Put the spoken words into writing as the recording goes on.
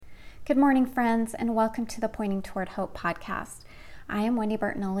Good morning, friends, and welcome to the Pointing Toward Hope podcast. I am Wendy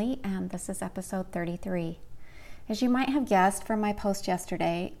Bertinoli, and this is episode 33. As you might have guessed from my post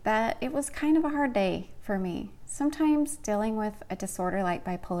yesterday, that it was kind of a hard day for me. Sometimes dealing with a disorder like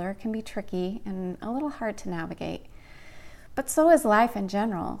bipolar can be tricky and a little hard to navigate. But so is life in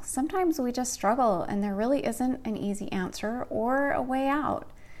general. Sometimes we just struggle and there really isn't an easy answer or a way out.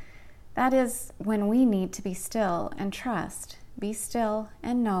 That is when we need to be still and trust. Be still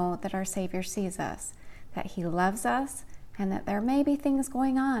and know that our Savior sees us, that He loves us, and that there may be things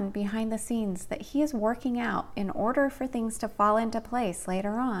going on behind the scenes that He is working out in order for things to fall into place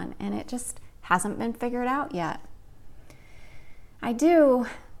later on, and it just hasn't been figured out yet. I do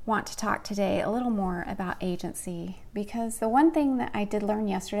want to talk today a little more about agency, because the one thing that I did learn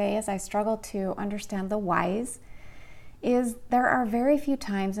yesterday as I struggled to understand the whys is there are very few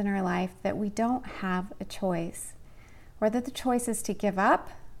times in our life that we don't have a choice. Whether the choice is to give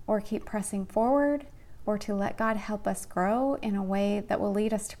up or keep pressing forward or to let God help us grow in a way that will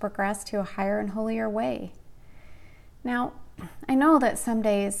lead us to progress to a higher and holier way. Now, I know that some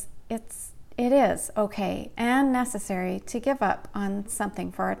days it is okay and necessary to give up on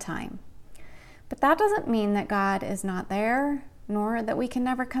something for a time. But that doesn't mean that God is not there, nor that we can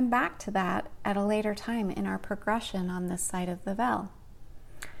never come back to that at a later time in our progression on this side of the veil.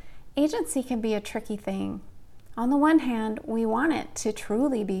 Agency can be a tricky thing. On the one hand, we want it to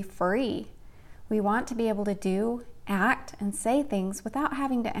truly be free. We want to be able to do, act, and say things without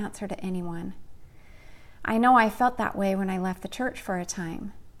having to answer to anyone. I know I felt that way when I left the church for a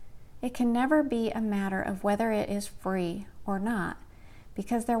time. It can never be a matter of whether it is free or not,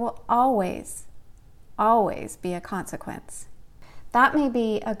 because there will always be a consequence. That may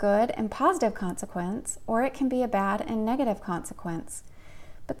be a good and positive consequence, or it can be a bad and negative consequence.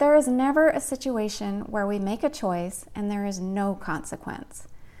 But there is never a situation where we make a choice and there is no consequence.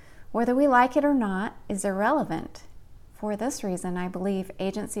 Whether we like it or not is irrelevant. For this reason, I believe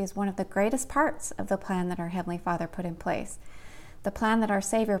agency is one of the greatest parts of the plan that our Heavenly Father put in place, the plan that our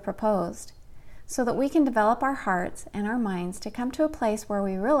Savior proposed, so that we can develop our hearts and our minds to come to a place where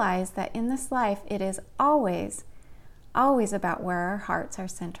we realize that in this life it is always about where our hearts are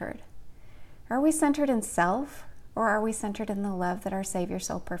centered. Are we centered in self? Or are we centered in the love that our Savior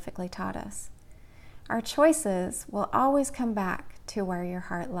so perfectly taught us? Our choices will always come back to where your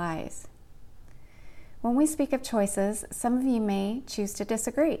heart lies. When we speak of choices, some of you may choose to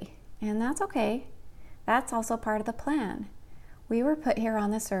disagree, and that's okay. That's also part of the plan. We were put here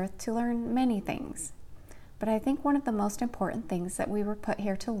on this earth to learn many things, but I think one of the most important things that we were put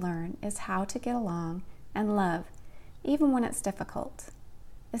here to learn is how to get along and love, even when it's difficult,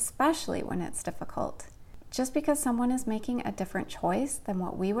 especially when it's difficult. Just because someone is making a different choice than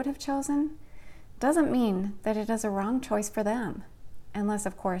what we would have chosen doesn't mean that it is a wrong choice for them, unless,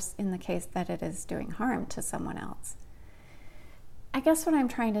 of course, in the case that it is doing harm to someone else. I guess what I'm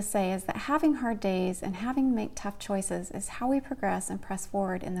trying to say is that having hard days and having to make tough choices is how we progress and press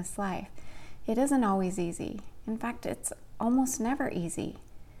forward in this life. It isn't always easy. In fact, it's almost never easy.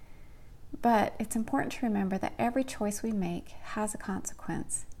 But it's important to remember that every choice we make has a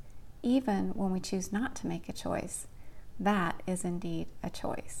consequence. Even when we choose not to make a choice, that is indeed a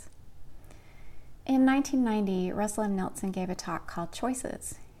choice. In 1990, Russell M. Nelson gave a talk called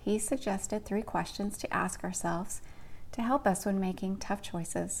Choices. He suggested 3 questions to ask ourselves to help us when making tough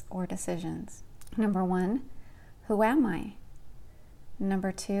choices or decisions. Number 1, who am I?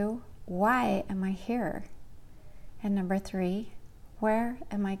 Number 2, why am I here? And number 3, where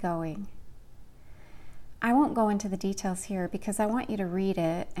am I going? I won't go into the details here because I want you to read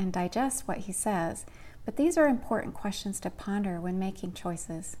it and digest what he says, but these are important questions to ponder when making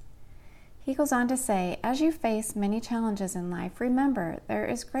choices. He goes on to say, as you face many challenges in life, remember there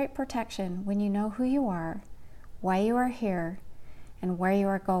is great protection when you know who you are, why you are here, and where you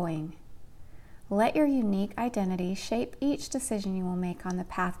are going. Let your unique identity shape each decision you will make on the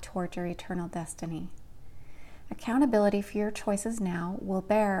path toward your eternal destiny. Accountability for your choices now will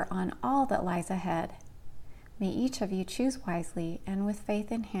bear on all that lies ahead. May each of you choose wisely and with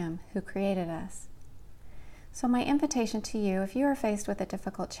faith in Him who created us. So my invitation to you, if you are faced with a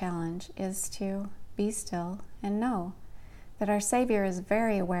difficult challenge, is to be still and know that our Savior is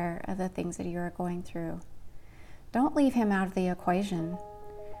very aware of the things that you are going through. Don't leave Him out of the equation.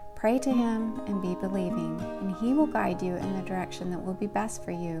 Pray to Him and be believing, and He will guide you in the direction that will be best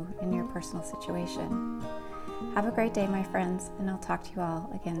for you in your personal situation. Have a great day, my friends, and I'll talk to you all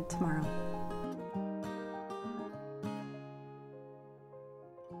again tomorrow.